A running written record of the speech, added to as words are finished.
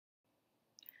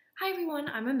Hi everyone,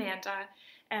 I'm Amanda.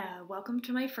 Welcome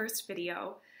to my first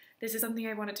video. This is something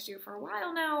I wanted to do for a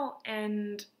while now,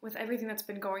 and with everything that's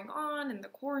been going on and the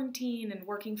quarantine and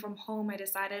working from home, I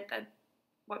decided that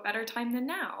what better time than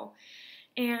now?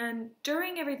 And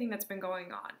during everything that's been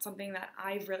going on, something that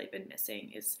I've really been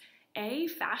missing is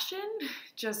fashion,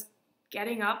 just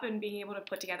getting up and being able to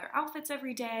put together outfits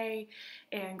every day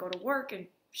and go to work and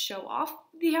show off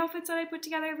the outfits that I put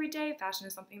together every day. Fashion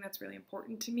is something that's really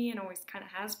important to me and always kind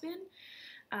of has been.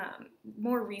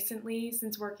 More recently,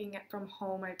 since working from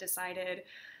home, I've decided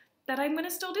that I'm going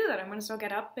to still do that. I'm going to still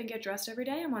get up and get dressed every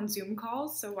day. I'm on Zoom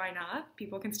calls, so why not?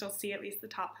 People can still see at least the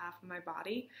top half of my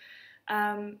body.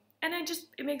 And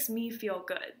it makes me feel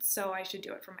good, so I should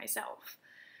do it for myself.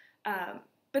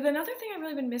 But another thing I've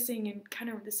really been missing in kind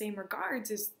of the same regards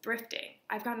is thrifting.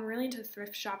 I've gotten really into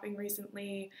thrift shopping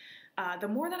recently. The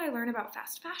more that I learn about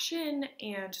fast fashion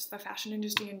and just the fashion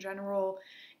industry in general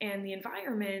and the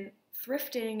environment,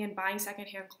 thrifting and buying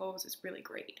secondhand clothes is really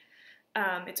great.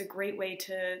 It's a great way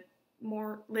to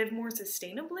live more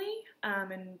sustainably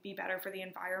and be better for the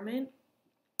environment.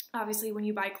 Obviously, when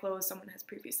you buy clothes someone has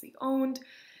previously owned,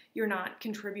 you're not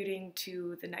contributing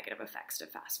to the negative effects of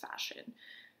fast fashion.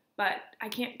 But I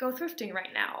can't go thrifting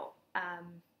right now.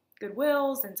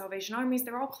 Goodwills and Salvation Armies,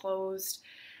 they're all closed.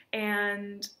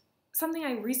 And something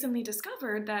I recently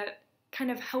discovered that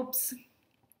kind of helps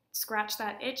scratch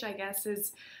that itch, I guess,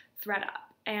 is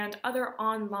Thredup and other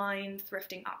online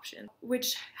thrifting options,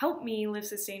 which help me live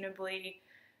sustainably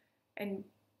and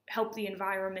help the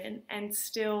environment and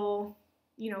still,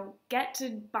 get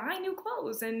to buy new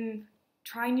clothes and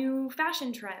try new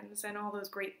fashion trends and all those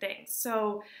great things.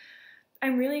 So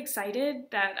I'm really excited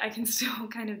that I can still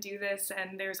kind of do this,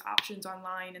 and there's options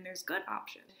online and there's good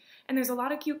options. And there's a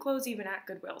lot of cute clothes even at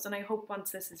Goodwills, and I hope once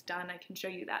this is done I can show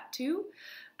you that too.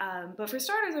 But for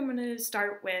starters, I'm going to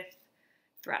start with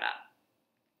Thredup.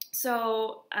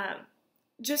 So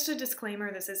just a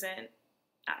disclaimer, this isn't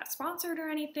sponsored or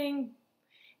anything,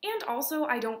 and also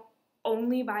I don't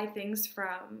only buy things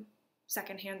from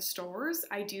secondhand stores.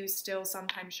 I do still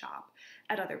sometimes shop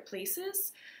at other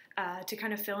places to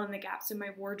kind of fill in the gaps in my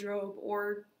wardrobe,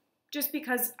 or just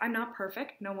because I'm not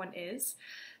perfect, no one is.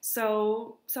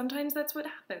 So sometimes that's what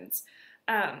happens.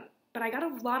 But I got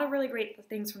a lot of really great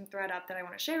things from Thredup that I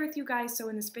want to share with you guys. So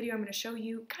in this video, I'm going to show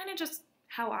you kind of just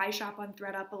how I shop on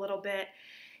Thredup a little bit.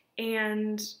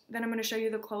 And then I'm going to show you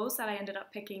the clothes that I ended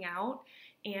up picking out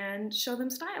and show them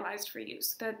stylized for you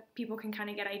so that people can kind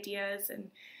of get ideas. And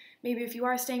maybe if you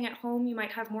are staying at home, you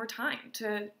might have more time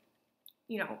to,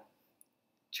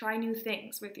 try new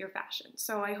things with your fashion.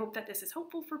 So I hope that this is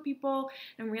helpful for people.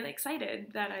 I'm really excited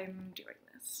that I'm doing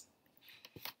this.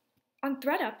 On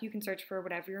Thredup, you can search for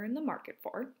whatever you're in the market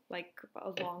for, like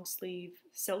a long sleeve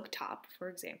silk top, for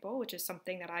example, which is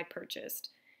something that I purchased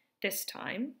this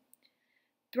time.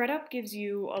 Thredup gives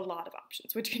you a lot of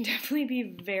options, which can definitely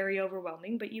be very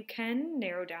overwhelming, but you can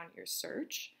narrow down your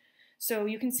search. So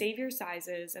you can save your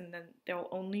sizes, and then they'll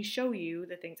only show you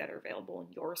the things that are available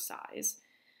in your size,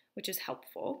 which is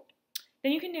helpful.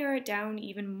 Then you can narrow it down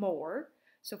even more.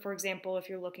 So for example, if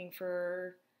you're looking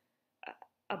for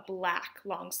a black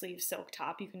long sleeve silk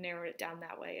top, you can narrow it down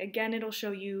that way. Again, it'll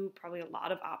show you probably a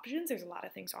lot of options. There's a lot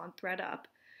of things on Thredup,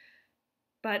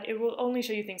 but it will only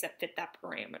show you things that fit that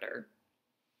parameter.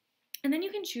 And then you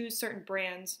can choose certain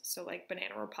brands, so like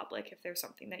Banana Republic, if there's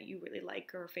something that you really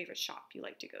like or a favorite shop you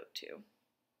like to go to.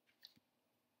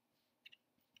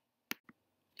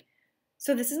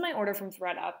 So this is my order from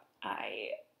Thredup. I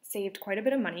saved quite a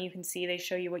bit of money. You can see they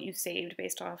show you what you saved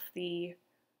based off the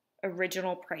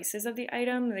original prices of the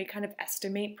item. They kind of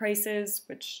estimate prices,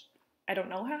 which I don't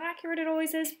know how accurate it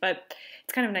always is, but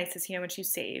it's kind of nice to see how much you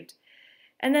saved.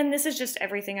 And then this is just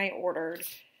everything I ordered,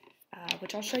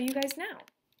 which I'll show you guys now.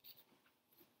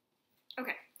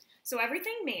 Okay, so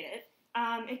everything made it.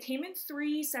 It came in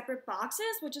 3 separate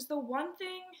boxes, which is the one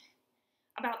thing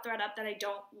about Thredup that I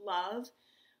don't love.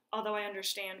 Although I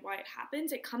understand why it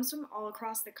happens. It comes from all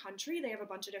across the country. They have a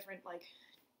bunch of different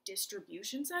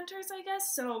distribution centers, I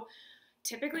guess. So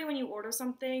typically when you order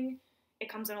something, it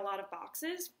comes in a lot of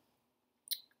boxes,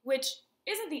 which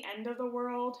isn't the end of the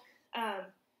world.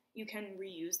 You can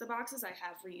reuse the boxes. I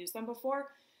have reused them before,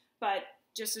 but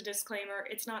just a disclaimer,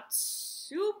 it's not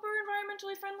super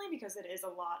environmentally friendly because it is a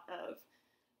lot of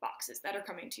boxes that are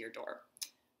coming to your door.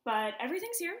 But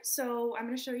everything's here, so I'm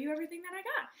going to show you everything that I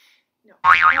got. No.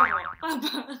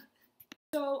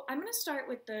 So I'm going to start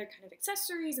with the kind of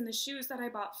accessories and the shoes that I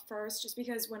bought first, just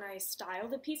because when I style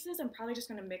the pieces, I'm probably just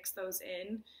going to mix those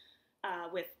in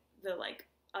with the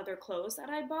other clothes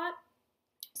that I bought.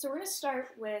 So we're going to start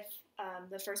with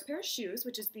the first pair of shoes,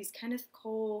 which is these Kenneth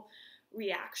Cole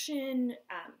reaction,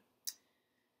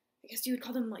 I guess you would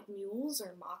call them like mules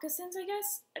or moccasins, I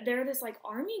guess. They're this like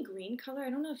army green color. I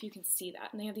don't know if you can see that.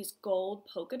 And they have these gold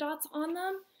polka dots on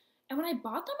them. And when I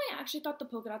bought them, I actually thought the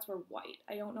polka dots were white.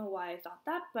 I don't know why I thought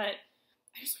that, but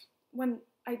when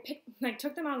I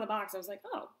took them out of the box, I was like,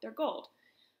 oh, they're gold.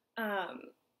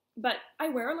 But I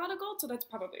wear a lot of gold, so that's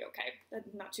probably okay. I'm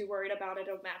not too worried about it.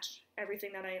 It'll match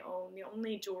everything that I own. The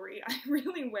only jewelry I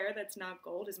really wear that's not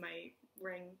gold is my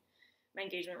ring, my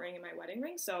engagement ring and my wedding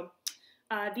ring. So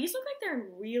these look like they're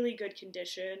in really good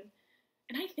condition.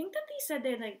 And I think that they said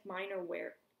they had like minor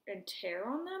wear and tear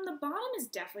on them. The bottom is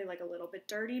definitely like a little bit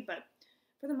dirty, but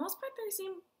for the most part, they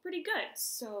seem pretty good.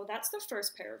 So that's the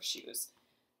first pair of shoes.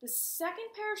 The second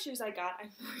pair of shoes I got, I'm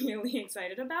really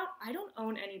excited about. I don't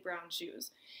own any brown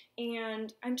shoes,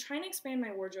 and I'm trying to expand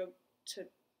my wardrobe to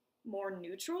more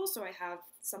neutral, so I have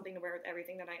something to wear with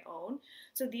everything that I own.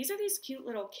 So these are these cute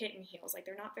little kitten heels. Like,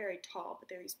 they're not very tall, but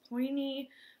they're these pointy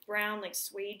brown, like,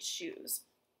 suede shoes.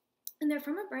 And they're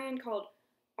from a brand called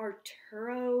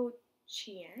Arturo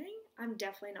Chiang. I'm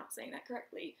definitely not saying that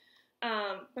correctly.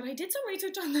 But I did some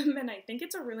research on them, and I think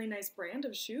it's a really nice brand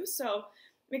of shoes, so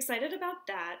I'm excited about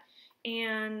that.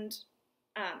 And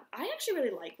I actually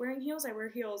really like wearing heels. I wear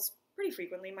heels pretty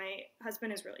frequently. My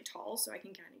husband is really tall, so I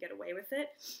can kind of get away with it.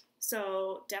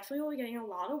 So definitely will be getting a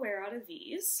lot of wear out of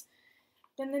these.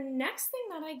 Then the next thing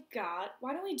that I got,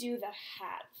 why don't we do the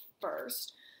hat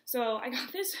first? So I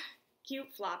got this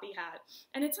cute floppy hat,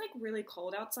 and it's like really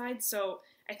cold outside, so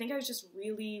I think I was just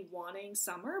really wanting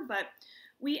summer, but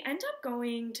we end up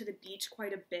going to the beach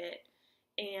quite a bit,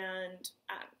 and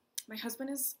my husband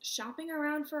is shopping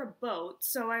around for a boat,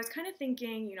 so I was kind of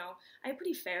thinking, you know, I have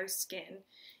pretty fair skin,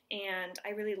 and I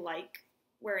really like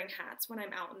wearing hats when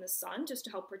I'm out in the sun just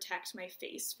to help protect my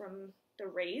face from the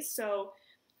rays, so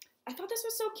I thought this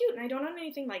was so cute, and I don't own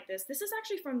anything like this. This is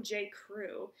actually from J.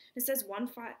 Crew. It says one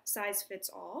size fits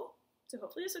all, so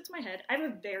hopefully this fits my head. I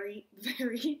have a very,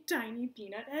 very tiny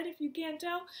peanut head, if you can't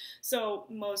tell, so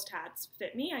most hats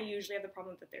fit me. I usually have the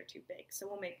problem that they're too big, so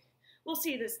we'll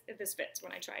see if this fits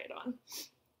when I try it on.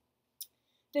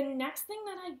 The next thing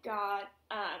that I got,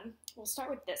 we'll start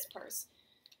with this purse.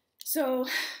 So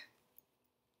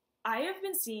I have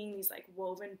been seeing these like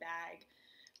woven bag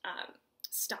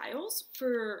styles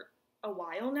for a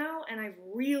while now, and I've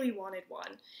really wanted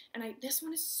one. And this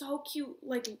one is so cute.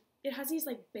 Like, it has these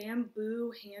like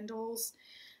bamboo handles,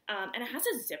 and it has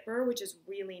a zipper, which is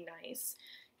really nice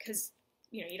because,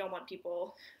 you know, you don't want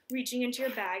people reaching into your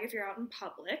bag if you're out in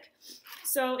public.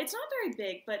 So it's not very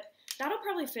big, but that'll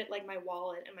probably fit like my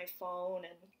wallet and my phone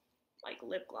and like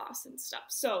lip gloss and stuff.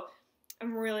 So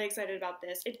I'm really excited about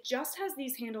this. It just has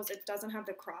these handles. It doesn't have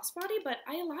the crossbody, but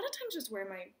I a lot of times just wear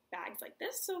my bags like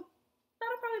this, so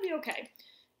that'll probably be okay.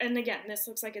 And again, this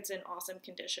looks like it's in awesome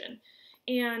condition.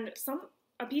 And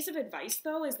a piece of advice,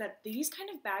 though, is that these kind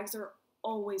of bags are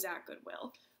always at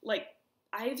Goodwill. Like,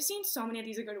 I've seen so many of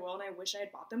these at Goodwill, and I wish I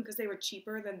had bought them because they were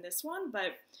cheaper than this one,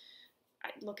 but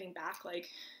looking back, like,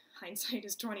 hindsight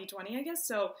is 20/20, I guess,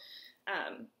 so,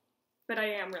 but I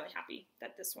am really happy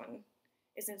that this one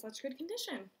is in such good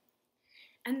condition.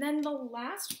 And then the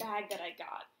last bag that I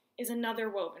got is another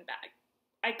woven bag.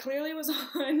 I clearly was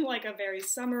on like a very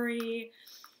summery,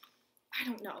 I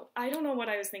don't know what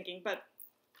I was thinking, but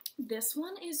this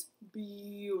one is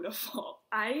beautiful.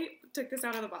 I took this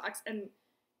out of the box and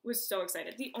was so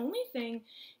excited. The only thing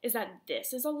is that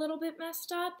this is a little bit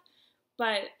messed up,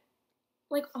 but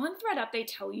like on Thredup they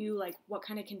tell you like what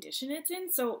kind of condition it's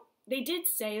in, so they did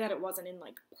say that it wasn't in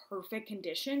like perfect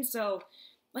condition, so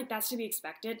like that's to be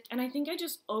expected, and I think I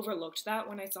just overlooked that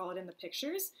when I saw it in the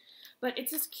pictures. But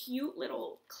it's this cute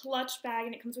little clutch bag,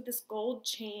 and it comes with this gold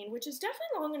chain, which is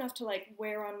definitely long enough to like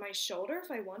wear on my shoulder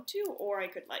if I want to, or I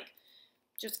could like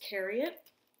just carry it,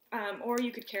 or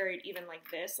you could carry it even like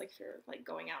this, like if you're like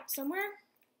going out somewhere.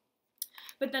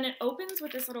 But then it opens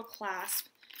with this little clasp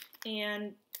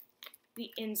and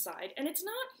the inside, and it's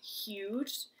not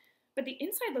huge, but the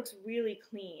inside looks really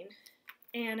clean,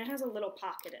 and it has a little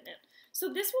pocket in it.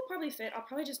 So this will probably fit. I'll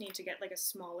probably just need to get like a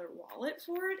smaller wallet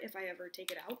for it if I ever take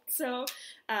it out. So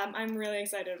I'm really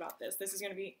excited about this. This is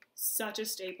going to be such a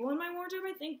staple in my wardrobe,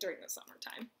 I think, during the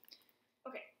summertime.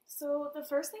 Okay, so the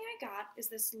first thing I got is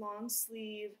this long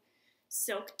sleeve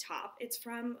silk top. It's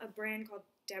from a brand called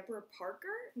Deborah Parker,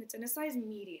 and it's in a size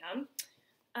medium.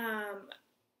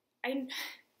 I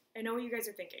know what you guys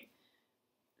are thinking.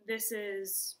 This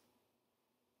is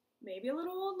maybe a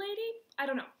little old lady? I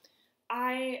don't know.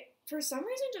 I, for some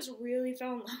reason, just really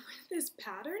fell in love with this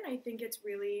pattern. I think it's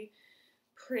really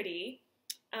pretty,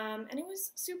 and it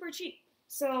was super cheap.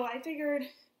 So I figured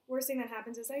worst thing that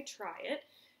happens is I try it.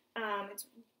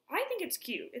 I think think it's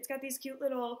cute. It's got these cute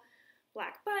little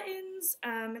black buttons.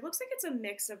 It looks like it's a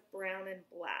mix of brown and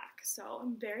black, so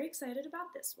I'm very excited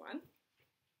about this one.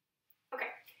 Okay,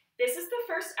 this is the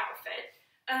first outfit.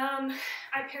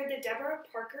 I paired the Deborah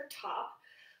Parker top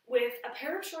with a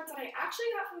pair of shorts that I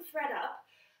actually got from Thredup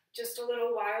just a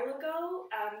little while ago.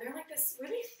 They're like this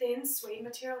really thin suede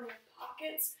material in their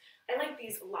pockets. I like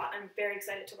these a lot. I'm very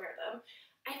excited to wear them.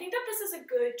 I think that this is a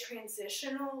good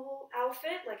transitional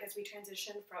outfit, like as we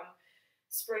transition from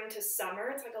spring to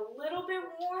summer. It's like a little bit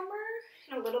warmer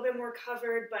and a little bit more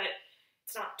covered, but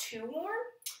it's not too warm.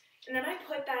 And then I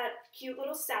put that cute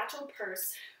little satchel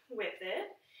purse with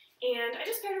it. And I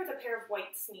just paired it with a pair of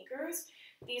white sneakers.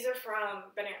 These are from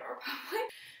Banana Republic.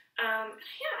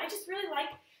 Yeah, I just really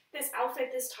like this outfit.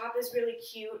 This top is really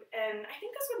cute, and I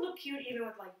think this would look cute even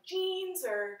with like jeans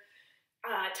or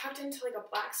tucked into like a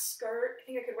black skirt. I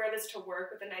think I could wear this to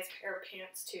work with a nice pair of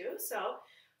pants too. So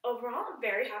overall, I'm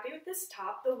very happy with this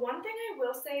top. The one thing I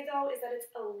will say though is that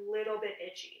it's a little bit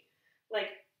itchy,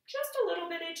 like just a little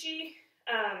bit itchy.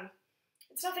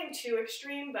 It's nothing too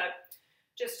extreme, but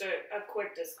just a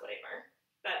quick disclaimer.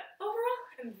 But overall,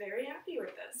 I'm very happy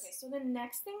with this. Okay, so the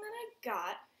next thing that I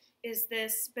got is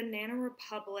this Banana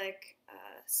Republic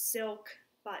silk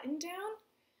button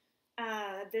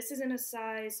down. This is in a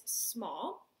size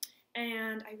small,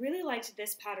 and I really liked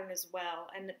this pattern as well.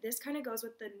 And this kind of goes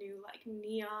with the new like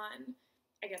neon,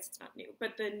 I guess it's not new,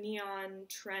 but the neon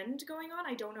trend going on.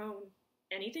 I don't own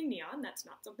anything neon. That's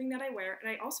not something that I wear.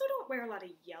 And I also don't wear a lot of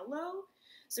yellow.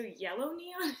 So yellow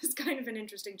neon is kind of an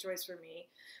interesting choice for me.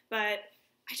 But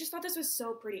I just thought this was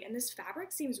so pretty. And this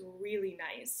fabric seems really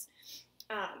nice.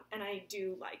 And I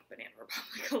do like Banana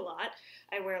Republic a lot.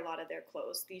 I wear a lot of their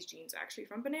clothes. These jeans are actually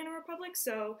from Banana Republic,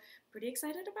 so pretty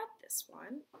excited about this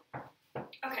one.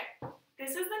 Okay,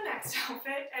 this is the next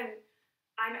outfit, and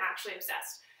I'm actually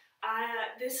obsessed.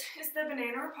 This is the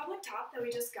Banana Republic top that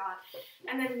we just got,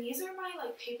 and then these are my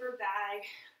like paper bag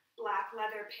black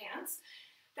leather pants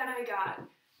that I got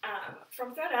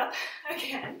from Thredup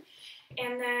again,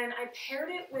 and then I paired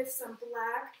it with some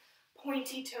black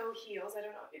pointy toe heels. I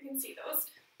don't know if you can see those.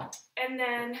 And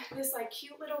then this like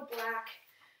cute little black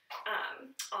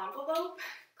envelope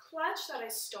clutch that I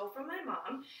stole from my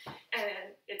mom.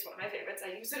 And it's one of my favorites.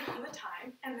 I use it all the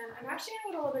time. And then I'm actually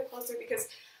going to go a little bit closer because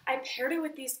I paired it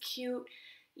with these cute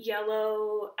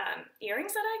yellow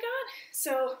earrings that I got.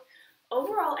 So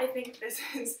overall, I think this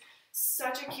is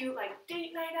such a cute like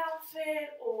date night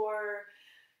outfit, or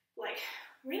like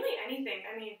really anything.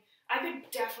 I mean, I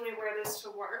could definitely wear this to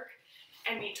work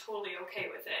and be totally okay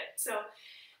with it. So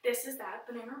this is that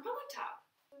Banana Republic top.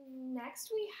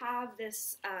 Next we have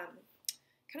this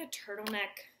kind of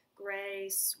turtleneck gray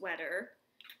sweater.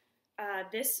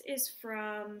 This is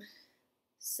from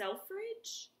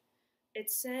Selfridge.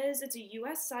 It says it's a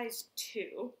US size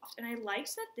 2, and I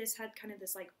liked that this had kind of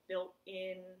this like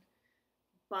built-in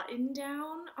button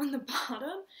down on the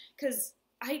bottom, because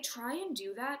I try and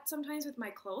do that sometimes with my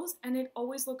clothes, and it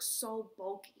always looks so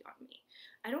bulky on me.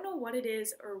 I don't know what it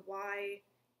is or why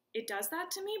it does that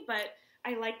to me, but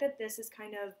I like that this is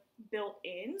kind of built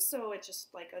in, so it's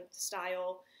just like a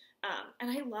style. And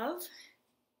I love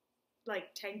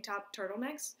like tank top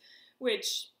turtlenecks,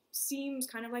 which seems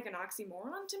kind of like an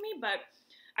oxymoron to me, but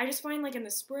I just find like in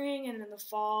the spring and in the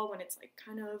fall when it's like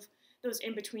kind of those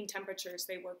in-between temperatures,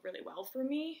 they work really well for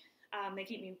me. They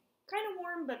keep me kind of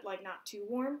warm, but like not too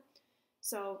warm.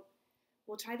 So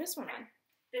we'll try this one on.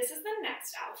 This is the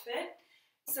next outfit.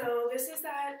 So this is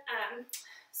that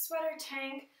sweater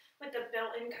tank with the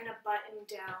built-in kind of button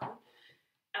down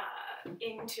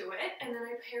into it, and then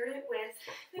I paired it with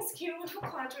this cute little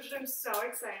clutch, which I'm so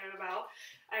excited about.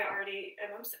 I already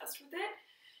am obsessed with it.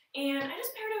 And I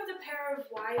just paired it with a pair of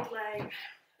wide leg,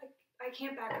 I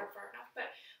can't back up far enough, but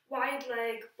wide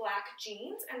leg black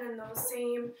jeans, and then those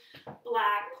same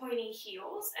black pointy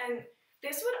heels. And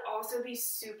this would also be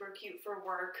super cute for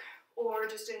work or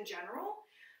just in general.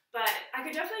 But I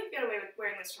could definitely get away with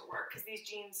wearing this to work because these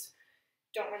jeans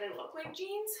don't really look like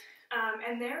jeans.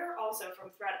 And they're also from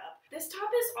Thredup. This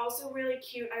top is also really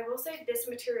cute. I will say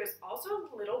this material is also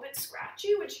a little bit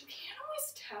scratchy, which you can't always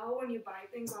tell when you buy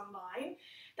things online.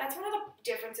 That's one of the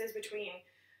differences between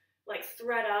like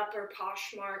Thredup or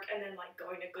Poshmark and then like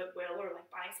going to Goodwill or like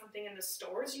buying something in the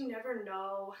stores. You never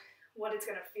know what it's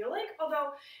gonna feel like,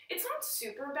 although it's not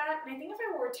super bad. And I think if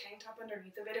I wore a tank top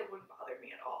underneath of it, it wouldn't bother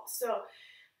me at all. So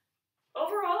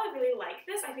overall, I really like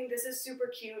this. I think this is super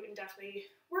cute and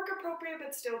definitely work appropriate,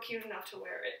 but still cute enough to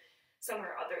wear it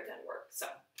somewhere other than work. So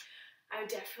I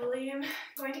definitely am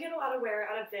going to get a lot of wear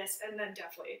out of this, and then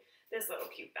definitely this little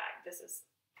cute bag. This is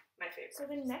my favorite. So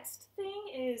the next thing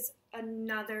is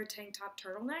another tank top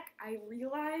turtleneck. I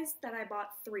realized that I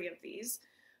bought 3 of these.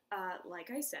 Like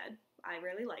I said, I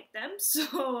really like them.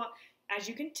 So as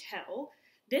you can tell,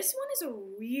 this one is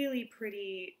a really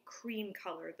pretty cream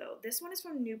color though. This one is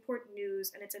from Newport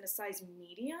News and it's in a size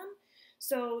medium.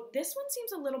 So this one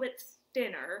seems a little bit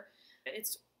thinner.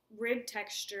 It's rib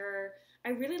texture. I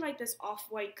really like this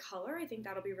off-white color. I think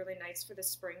that'll be really nice for the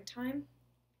springtime.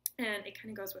 And it kind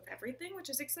of goes with everything, which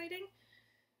is exciting.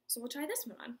 So we'll try this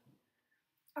one on.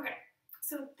 Okay,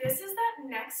 so this is that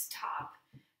next top,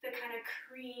 the kind of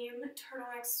cream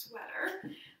turtleneck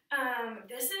sweater.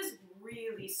 This is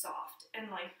really soft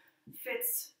and like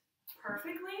fits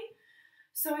perfectly.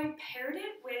 So I paired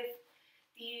it with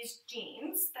these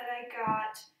jeans that I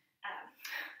got,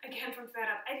 again from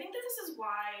Thredup. I think that this is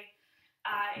why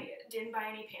I didn't buy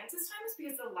any pants this time, is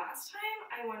because the last time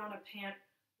I went on a pant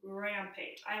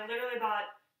rampage. I literally bought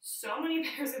so many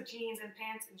pairs of jeans and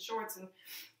pants and shorts and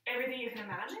everything you can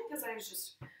imagine because I was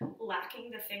just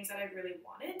lacking the things that I really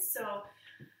wanted. So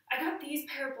I got these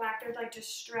pair of black, they're like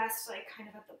distressed, like kind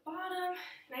of at the bottom,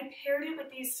 and I paired it with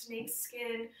these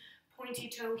snakeskin pointy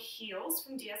toe heels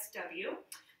from DSW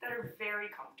that are very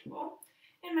comfortable.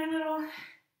 And my little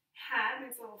hat,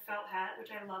 it's a little felt hat, which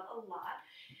I love a lot.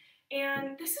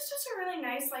 And this is just a really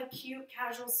nice, like cute,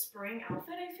 casual spring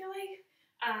outfit, I feel like.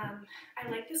 I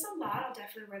like this a lot. I'll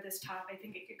definitely wear this top. I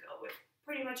think it could go with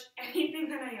pretty much anything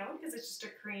that I own because it's just a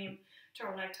cream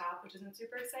turtleneck top, which isn't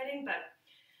super exciting, but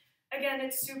again,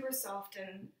 it's super soft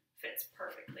and fits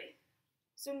perfectly.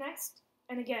 So next,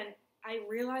 and again, I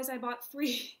realize I bought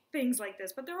 3 things like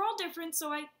this, but they're all different,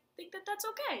 so I think that that's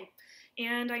okay.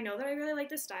 And I know that I really like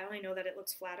this style. I know that it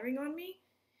looks flattering on me.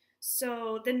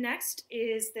 So the next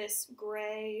is this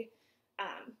gray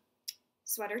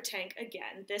sweater tank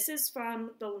again. This is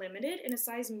from the Limited in a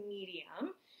size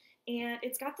medium, and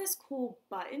it's got this cool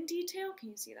button detail.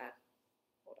 Can you see that?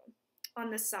 Hold on.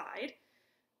 On the side.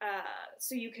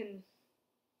 So you can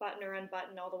button or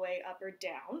unbutton all the way up or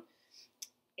down.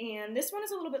 And this one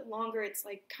is a little bit longer. It's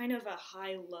like kind of a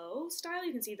high-low style.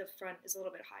 You can see the front is a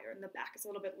little bit higher and the back is a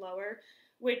little bit lower,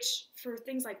 which for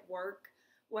things like work,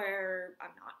 where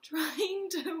I'm not trying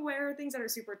to wear things that are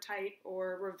super tight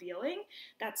or revealing,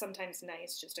 that's sometimes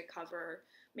nice just to cover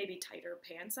maybe tighter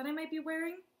pants that I might be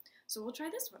wearing. So we'll try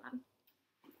this one on.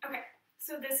 Okay,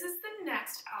 so this is the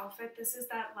next outfit. This is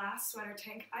that last sweater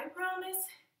tank. I promise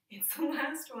it's the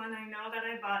last one. I know that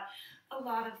I bought a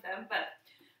lot of them, but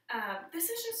this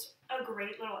is just a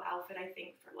great little outfit, I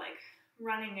think, for like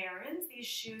running errands. These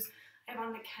shoes, I have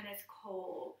on the Kenneth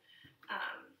Cole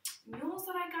mules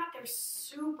that I got. They're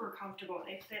super comfortable.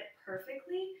 They fit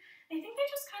perfectly. I think they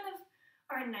just kind of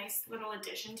are a nice little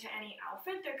addition to any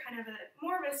outfit. They're kind of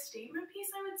more of a statement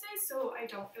piece, I would say, so I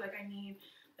don't feel like I need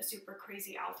a super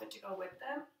crazy outfit to go with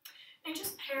them. I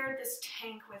just paired this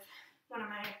tank with one of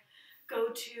my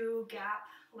go-to Gap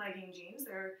legging jeans.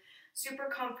 They're super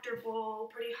comfortable,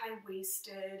 pretty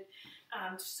high-waisted,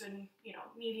 just in, you know,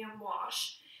 medium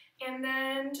wash. And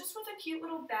then just with a cute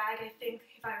little bag, I think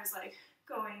if I was like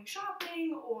going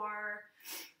shopping or,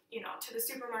 you know, to the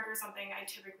supermarket or something, I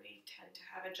typically tend to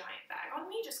have a giant bag on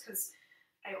me just because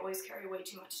I always carry way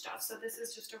too much stuff. So this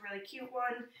is just a really cute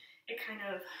one. It kind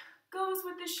of goes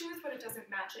with the shoes, but it doesn't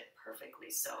match it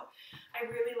perfectly. So I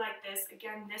really like this.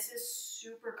 Again, this is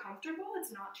super comfortable.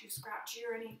 It's not too scratchy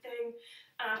or anything.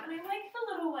 And I like the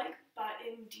little like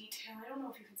button detail. I don't know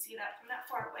if you can see that from that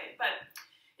far away, but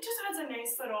it just adds a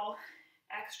nice little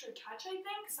extra touch, I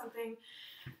think. Something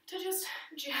to just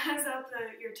jazz up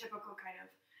your typical kind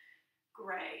of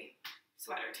gray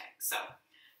sweater tank. So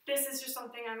this is just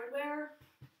something I would wear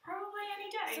probably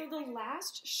any day. So the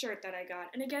last shirt that I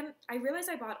got, and again, I realized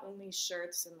I bought only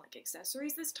shirts and like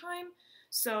accessories this time.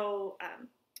 So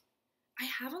I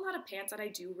have a lot of pants that I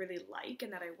do really like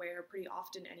and that I wear pretty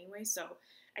often anyway. So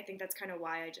I think that's kind of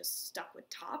why I just stuck with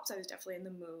tops. I was definitely in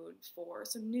the mood for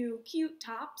some new cute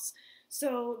tops.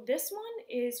 So this one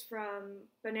is from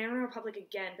Banana Republic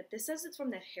again, but this says it's from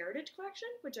the Heritage Collection,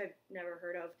 which I've never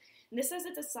heard of. And this says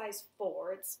it's a size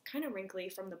 4. It's kind of wrinkly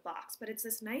from the box, but it's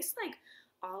this nice like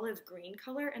olive green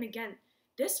color. And again,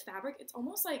 this fabric, it's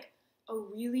almost like a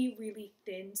really, really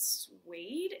thin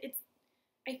suede.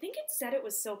 I think it said it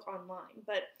was silk online,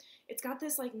 but it's got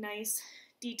this like nice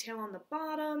detail on the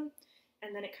bottom,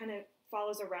 and then it kind of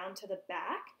follows around to the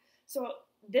back. So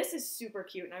this is super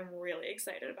cute, and I'm really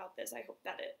excited about this. I hope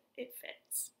that it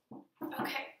fits.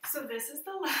 Okay, so this is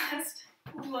the last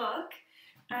look.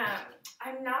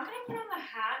 I'm not going to put on the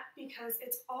hat because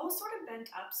it's all sort of bent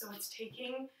up, so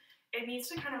it needs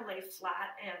to kind of lay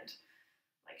flat and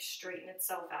like straighten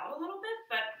itself out a little bit,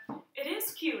 but it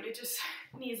is cute. It just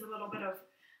needs a little bit of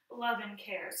love and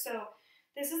care. So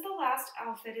this is the last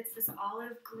outfit. It's this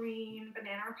olive green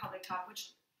Banana Republic top,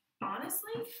 which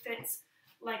honestly fits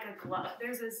like a glove.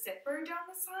 There's a zipper down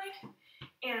the side,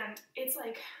 and it's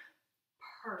like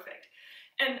perfect.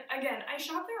 And again, I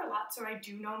shop there a lot, so I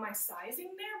do know my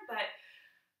sizing there, but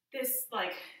this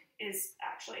like is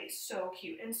actually so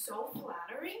cute and so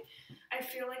flattering. I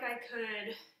feel like I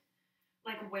could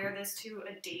like wear this to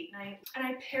a date night. And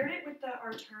I paired it with the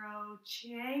Arturo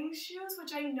Chang shoes,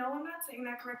 which I know I'm not saying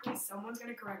that correctly. Someone's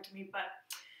gonna correct me, but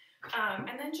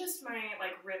and then just my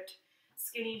like ripped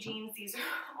skinny jeans. These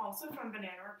are also from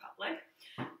Banana Republic.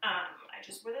 I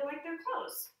just really like their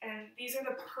clothes. And these are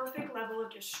the perfect level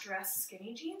of distressed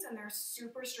skinny jeans, and they're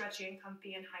super stretchy and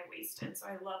comfy and high-waisted, so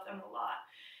I love them a lot.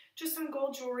 Just some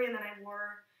gold jewelry, and then I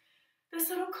wore this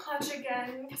little clutch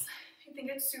again because I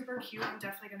think it's super cute. I'm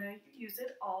definitely going to use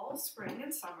it all spring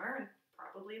and summer and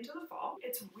probably into the fall.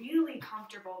 It's really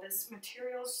comfortable. This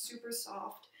material is super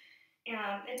soft,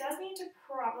 and it does need to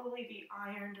probably be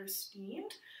ironed or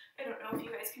steamed. I don't know if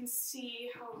you guys can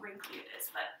see how wrinkly it is,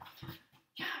 but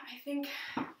yeah, I think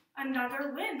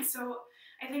another win. So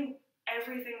I think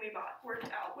everything we bought worked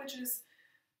out, which is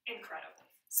incredible.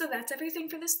 So that's everything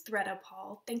for this Thredup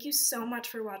haul. Thank you so much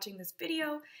for watching this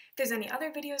video. If there's any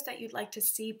other videos that you'd like to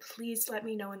see, please let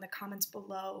me know in the comments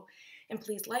below. And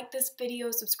please like this video,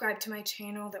 subscribe to my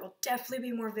channel. There will definitely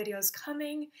be more videos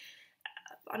coming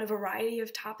on a variety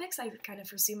of topics. I kind of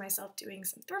foresee myself doing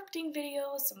some thrifting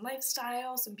videos, some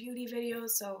lifestyle, some beauty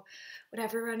videos, so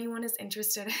whatever anyone is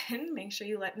interested in, make sure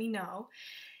you let me know.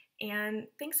 And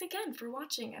thanks again for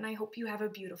watching, and I hope you have a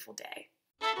beautiful day.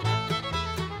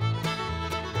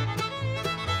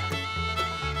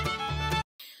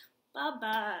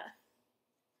 Bubba,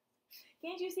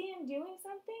 can't you see him doing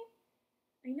something?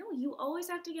 I know, you always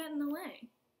have to get in the way.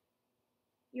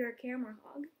 You're a camera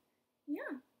hog.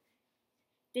 Yeah.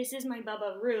 This is my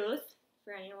Bubba Ruth.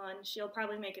 For anyone, she'll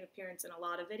probably make an appearance in a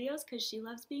lot of videos because she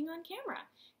loves being on camera.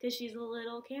 Because she's a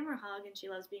little camera hog and she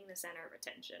loves being the center of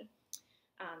attention.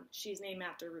 She's named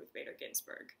after Ruth Bader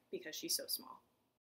Ginsburg because she's so small.